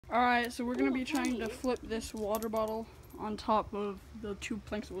Alright, so we're gonna be trying to flip this water bottle on top of the 2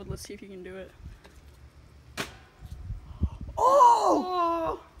 planks of wood. Let's see if you can do it.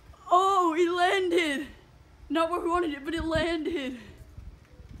 Oh! Oh, it landed! Not where we wanted it, but it landed.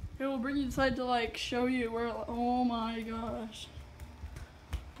 Here, we'll bring you inside to like show you where. Oh my gosh.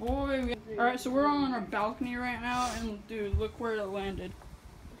 Boy, alright, so we're on our balcony right now, and dude, look where it landed.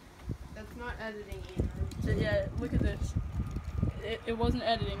 That's not editing either. So, yeah, look at this. It wasn't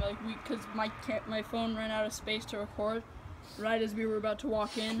editing, like because my phone ran out of space to record right as we were about to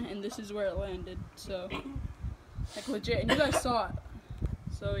walk in, and this is where it landed. So, like legit, and you guys saw it.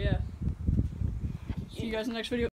 So yeah. See you guys in the next video.